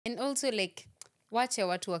And also like watch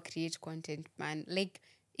watu wa create content, man. Like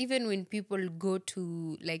even when people go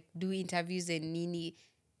to like do interviews and nini,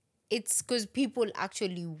 it's because people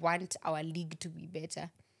actually want our league to be better.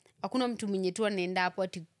 Hakuna mtu mwenye tu anaenda hapo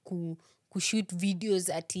ati kushoot videos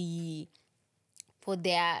ati for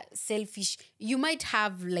their selfish. You might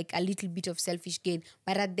have like a little bit of selfish gain,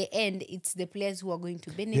 but at the end it's the players who are going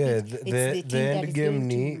to benefit. Yeah, it's the end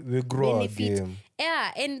game we grow benefit. A game.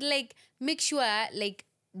 Yeah, and like make sure like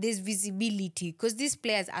there's visibility, because these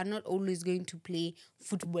players are not always going to play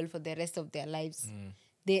football for the rest of their lives.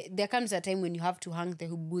 There comes a time when you have to hang the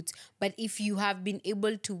boots, but if you have been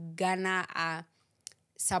able to garner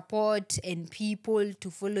support and people to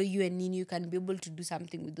follow you, and you can be able to do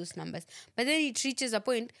something with those numbers. But then it reaches a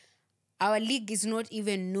point our league is not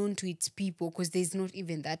even known to its people because there's not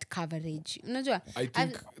even that coverage. I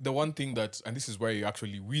think the one thing that, and this is why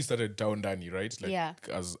actually we started Tao Ndani, right? Like yeah.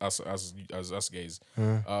 as us guys.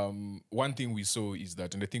 One thing we saw is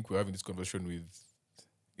that, and I think we're having this conversation with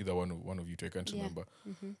either one of you two, I can't remember.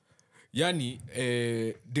 Yani,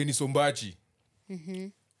 Dennis Ombachi,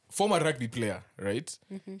 former rugby player, right?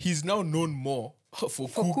 He's now known more for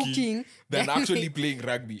cooking than actually playing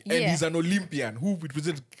rugby. And he's an Olympian who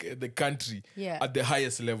represents the country at the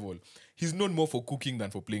highest level. He's known more for cooking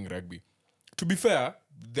than for playing rugby. To be fair,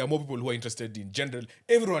 there are more people who are interested in general.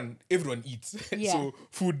 Everyone eats. So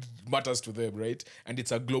food matters to them, right? And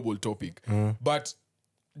it's a global topic. But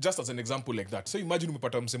just as an example like that, so imagine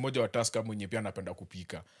umepata mse moja wa Tusker mwenye pia anapenda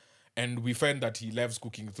kupika. And we find that he loves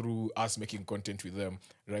cooking through us making content with them,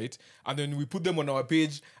 right? And then we put them on our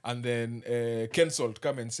page, and then Ken Salt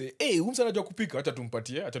come and say, hey, humsa anajua kupika, acha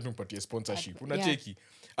tumpatie sponsorship. Unacheki.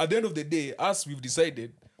 At the end of the day, us, we've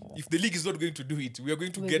decided, if the league is not going to do it, we're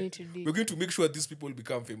going to make sure these people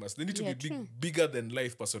become famous. They need to be bigger than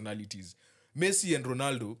life personalities. Messi and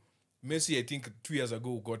Ronaldo, Messi, I think 2 years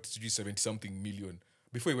ago, got 70-something million.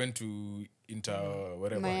 Before he went to Inter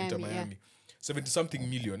Miami. 70-something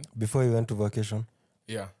million. Before he went to vacation?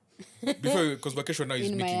 Yeah. Because vacation now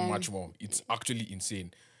is making Miami much more. It's actually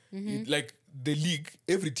insane. Like, the league,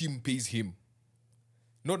 every team pays him.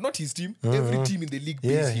 Not his team. Every team in the league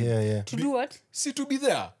pays him. Yeah. To do what? See, to be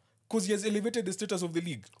there. Because he has elevated the status of the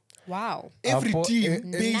league. Wow. Every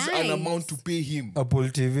team pays an amount to pay him. Apple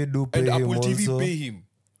TV do pay him also. And Apple TV pay him.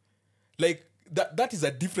 Like, that is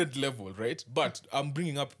a different level, right? But I'm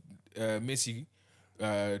bringing up Messi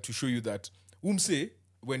to show you that Umse,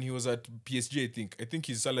 when he was at PSG, I think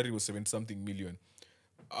his salary was 70-something million.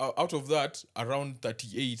 Out of that, around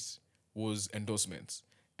 38 was endorsements.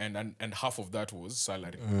 And half of that was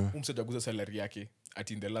salary. Umse jaguza salary yake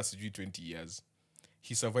in the last 20 years.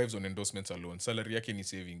 He survives on endorsements alone. Salary yake ni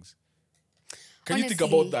savings. Can you think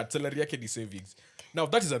about that? Salary yake ni savings. Now,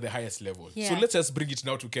 that is at the highest level. Yeah. So let's just bring it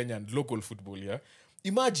now to Kenya and local football, yeah?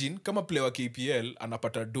 Imagine, kama player wa KPL,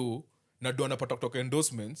 anapata do, na do anapata kutoka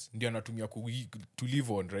endorsements, ndio anatumia to live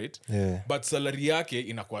on, right? Yeah. But salary yake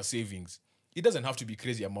inakuwa savings. It doesn't have to be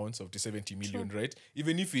crazy amounts of the 70 million, right?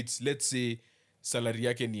 Even if it's, let's say, salary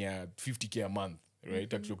yake ni ya 50K a month,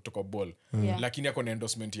 right? Actually kutoka ball. Lakini yako na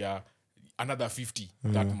endorsement ya another 50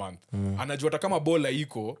 that month. Anajua kama ball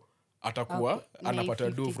haiko, atakuwa anapata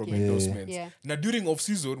do from endorsements. Now during off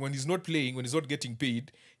season, when he's not playing, when he's not getting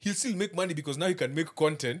paid, he'll still make money because now he can make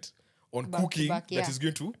content on cooking that is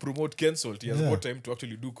going to promote Ken Salt. He has more time to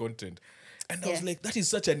actually do content. And I was like, that is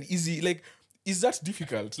such an easy, like, is that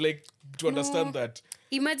difficult? Like, to understand that?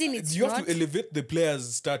 Imagine it's you have to elevate the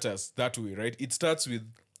players' status that way, right? It starts with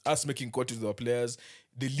us making content with our players.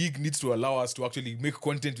 The league needs to allow us to actually make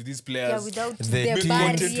content with these players. Without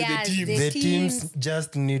the teams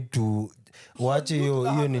just need to wache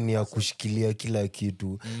hiyo nini ya kushikilia kila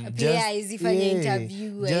kitu.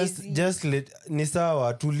 Just let ni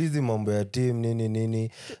sawa tulizi mambo ya team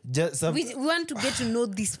nini. We want to get to know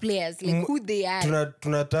these players, like who they are.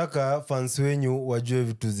 Tunataka fans wenyu wajue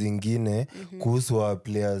vitu zingine kuhusu wa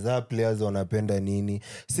players. Players wanapenda nini.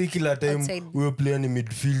 Si kila time huyo player ni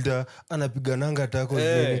midfielder anapigananga tako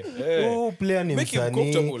nini. Player ni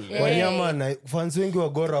msanii. Wanyama na fans wengi wa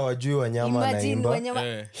Gora wajue Wanyama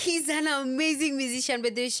anaimba. He's an amazing musician,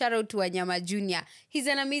 but there's shout out to Wanyama Jr. He's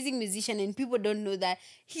an amazing musician and people don't know that.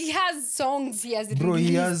 He has songs he has released. Bro,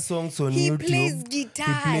 he has songs on YouTube. He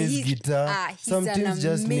plays guitar. Some teams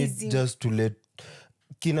just need just to let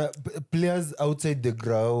players outside the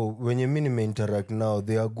ground, when you interact now,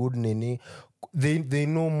 they are good nini. They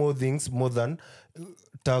know more things more than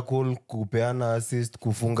tackle, kupeana assist,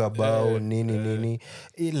 kufunga bao, nini.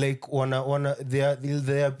 Like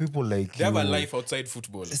there are people like they have a life outside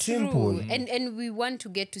football. Simple. And we want to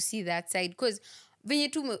get to see that side, because venye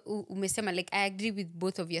tu umesema, like I agree with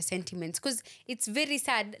both of your sentiments because it's very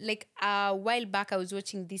sad. Like a while back I was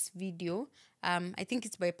watching this video, I think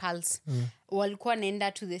it's by Pulse. Walikuwa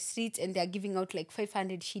naenda to the streets and they're giving out like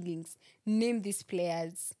 500 shillings. Name these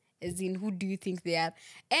players, as in who do you think they are?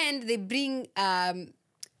 And they bring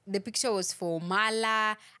the picture was for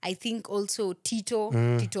Mala, I think also Tito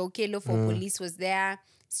Okelo for police was there.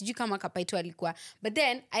 Sijui kama Kapaito alikuwa. But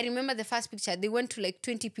then I remember the first picture, they went to like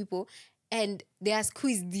 20 people and they asked, who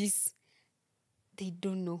is this? They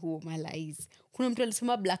don't know who Mala is. Kuna mtu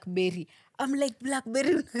alisema Blackberry. I'm like,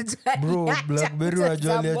 Blackberry unajua. Bro, Blackberry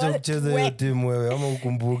unajua aliacha kucheza hiyo timu wewe ama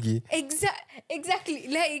ukumbuki. Exactly.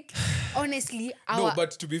 Like, honestly, no,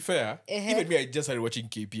 but to be fair, even me, I just started watching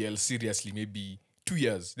KPL seriously maybe 2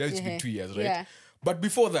 years. That's been 2 years, right? Yeah. But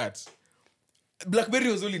before that,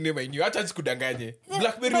 Blackberry was the only name I knew. Acha sikudanganye.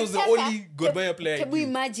 Blackberry was the only Gor Mahia player I knew. Can you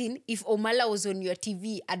imagine if Omala was on your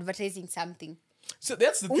TV advertising something? So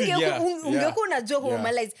that's the thing, ungekuwa unajua who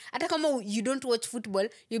Omala is. Hata kama you don't watch football,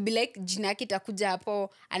 you'll be like, jina yake itakuja hapo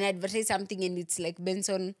and advertise something and it's like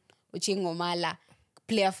Benson Ochieng Omala,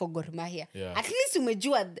 player for Gor Mahia. Yeah. At least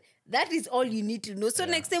umejua, that is all you need to know. So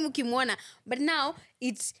next time ukimwona. But now,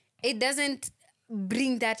 it doesn't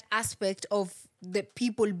bring that aspect of the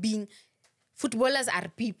people being... Footballers are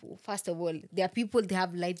people, first of all. They are people, they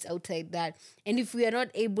have lives outside that. And if we are not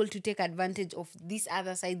able to take advantage of these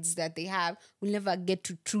other sides that they have, we'll never get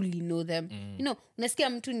to truly know them. You know, unasikia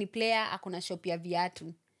mtu ni player, akona shop ya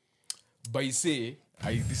viatu. By say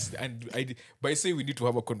we need to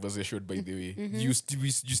have a conversation, by the way. You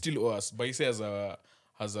still owe us. By say as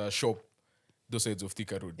a shop, those sides of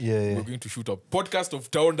Thika Road. Yeah. We're going to shoot a podcast of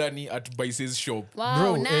Tao Ndani at Baise's shop. Wow,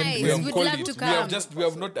 bro, nice. We'd love to come. We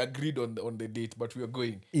have not agreed on the date, but we are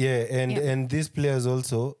going. Yeah, and these players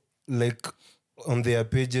also, like, on their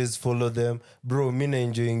pages, follow them. Bro, mina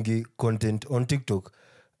enjoying content on TikTok.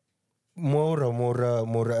 Mora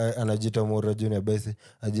anajita Mora Junior Baise,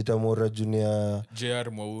 anajita Mora Junior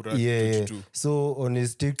JR Mwaura. Yeah. So on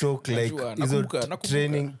his TikTok, like hizo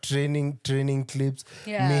training clips.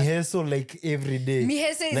 Yeah. Miheso like every day.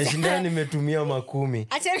 Miheso is Nashinda nimetumia Makumi.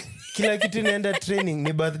 Kila kitu naenda training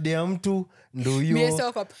ni birthday ya mtu ndo hiyo.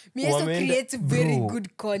 Miheso creates very good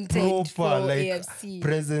content for like, AFC.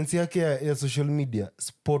 Presence yake ya social media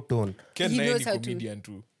spot on. Ken na ni comedian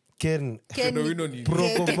too. Ken Ken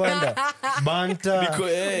propaganda banta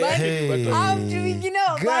mtu mwingine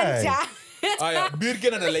wa banta. Aya,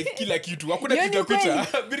 Birken ana like kila kitu. Hakuna kitu kuta.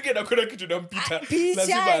 Birken hakuna kitu nampita.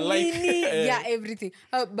 Lazima like yeah, everything.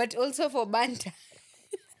 But also for banta.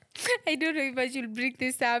 I don't know if I should bring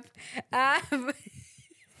this up.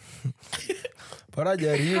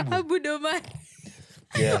 Parajaribu. Abu Doman.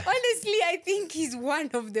 Yeah. Honestly, I think he's one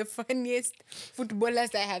of the funniest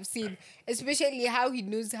footballers I have seen, especially how he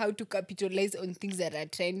knows how to capitalize on things that are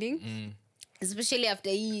trending. Especially after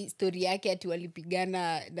hii story yake ati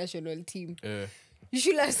walipigana national team. You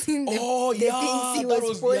should have seen the things he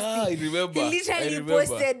was posting. Yeah, I remember. He literally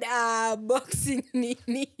posted boxing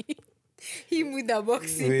nini. Him with a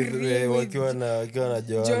boxing ring. Wakiwa na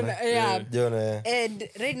Jonah. And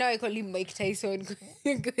right now I call him Mike Tyson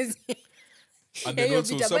because... And then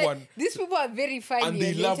also someone... These people are very funny. And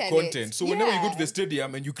they love content. So whenever you go to the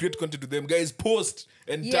stadium and you create content to them, guys, post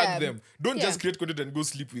and tag them. Don't just create content and go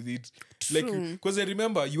sleep with it. True. Like, because I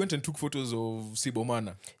remember you went and took photos of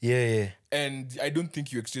Sibomana. Yeah. And I don't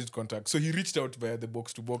think you exchanged contact. So he reached out via the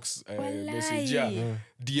BoxtoBox message,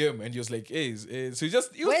 DM, and he was like, "Hey, so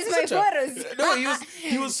where's my photos?" No,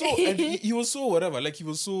 he was so, and he was so whatever. Like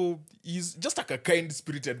he's just like a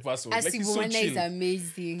kind-spirited person. Like he's so chill. Is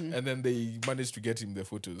amazing. And then they managed to get him the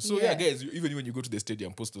photos. So yeah, guys, even when you go to the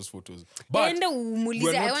stadium, post those photos. But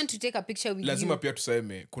I want to take a picture with lazima you. Pia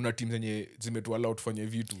tuseme kuna teams zenye zimetuallow tufanye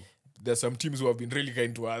vitu. There's some teams who have been really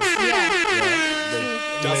kind to us.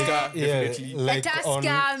 Tusker, definitely. Like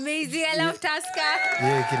Tusker, amazing. I love Tusker.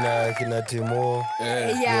 Yeah, kina Timo.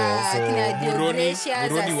 Kina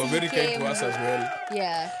Moroni were very kind to us as well.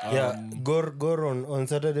 Yeah. Gor on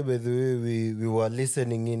Saturday, by the way, we were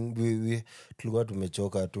listening in. We tulikuwa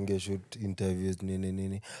tumechoka tunge shoot interviews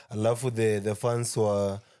nini. Alafu the fans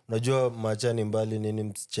were najua machani mbali nini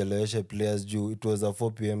mcheleweshe players juu it was a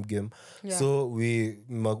 4 p.m. game. So me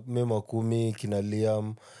Makumi kina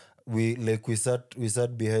Liam we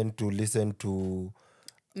sat behind to listen to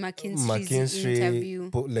McKinstry's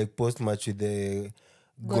interview, like post match with the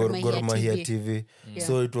Gor Mahia TV.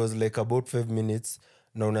 So it was like about 5 minutes.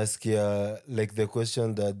 Na unasikia like the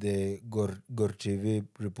question that the Gor TV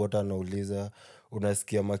reporter anauliza,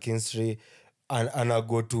 unasikia McKinstry ana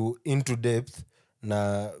go to into depth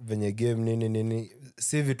na venye game nini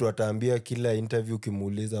si vitu ataambia kila interview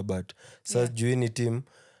kimuuliza, but sasa juu ni team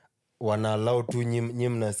wana allow tu nyinyi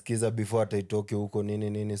mnasikiza before ataitoke huko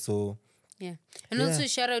nini so yeah. And also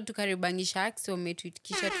shout out to Karibangi Sharks so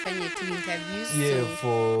umetuitikisha tufanye 2 interviews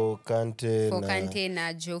for Kante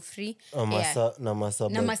na Geoffrey na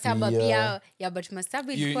Masaba na Masaba pia but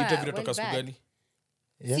Masaba ilikuwa interview kutoka siku gani?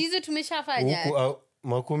 Sizo tumeshafanya huku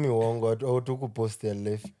Makumi uongo au tukupost ya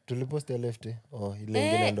left. Tulipost ya left. Ile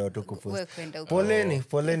ingine ndo tukupost.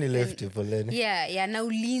 Poleni left, poleni. Yeah, na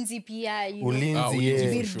ulinzi pia,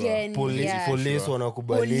 ulinzi police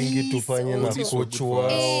wanakubalingi tufanye na coach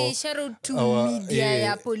wao. Shout out to media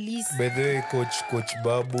ya police. By the way, coach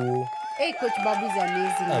Babu. Coach Babu is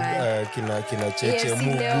amazing, man. Kina Cheche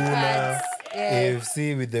Muguna.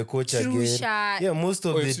 AFC with the coach Trusha. again. Yeah, most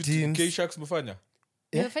of the teams. K-Sharks mfanya?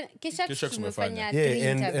 K-Sharks tumefanya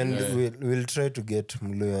 3 interviews. And interviews. we'll try to get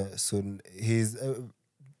Mluya soon. He's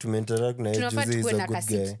to interact na Juzi is a good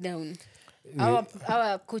guy. Down.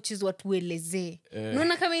 Our coaches watuelezee.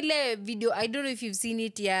 Unaona kama ile video, I don't know if you've seen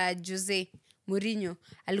it, ya Jose Mourinho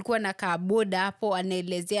alikuwa na kaboda hapo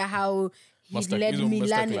anaelezea how he led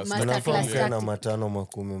Milan masterclass na matano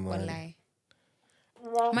Makumi mahali.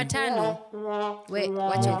 Matano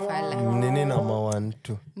wacha ufala nini na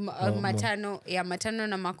mawantu matano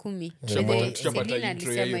na Makumi.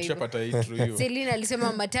 Selina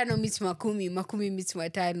alisema matano meets Makumi meets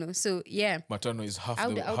matano, so yeah, matano is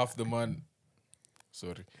half the man.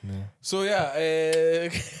 Sorry. So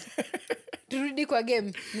yeah, turudi kwa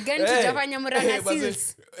game. Gani tutafanya Murana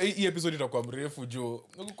Seals? Hii episode itakuwa mrefu jo.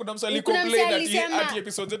 Kuna msali complain ati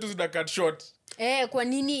episode zetu zina cut short. Kwa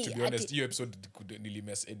nini? To be honest, hiyo episode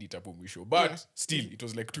nilimess edit hapo mwisho. But still it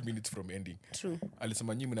was like 2 minutes from ending. True.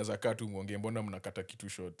 Alisema nyinyi mnaweza kaa tu muongee, mbona mnakata kitu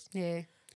short?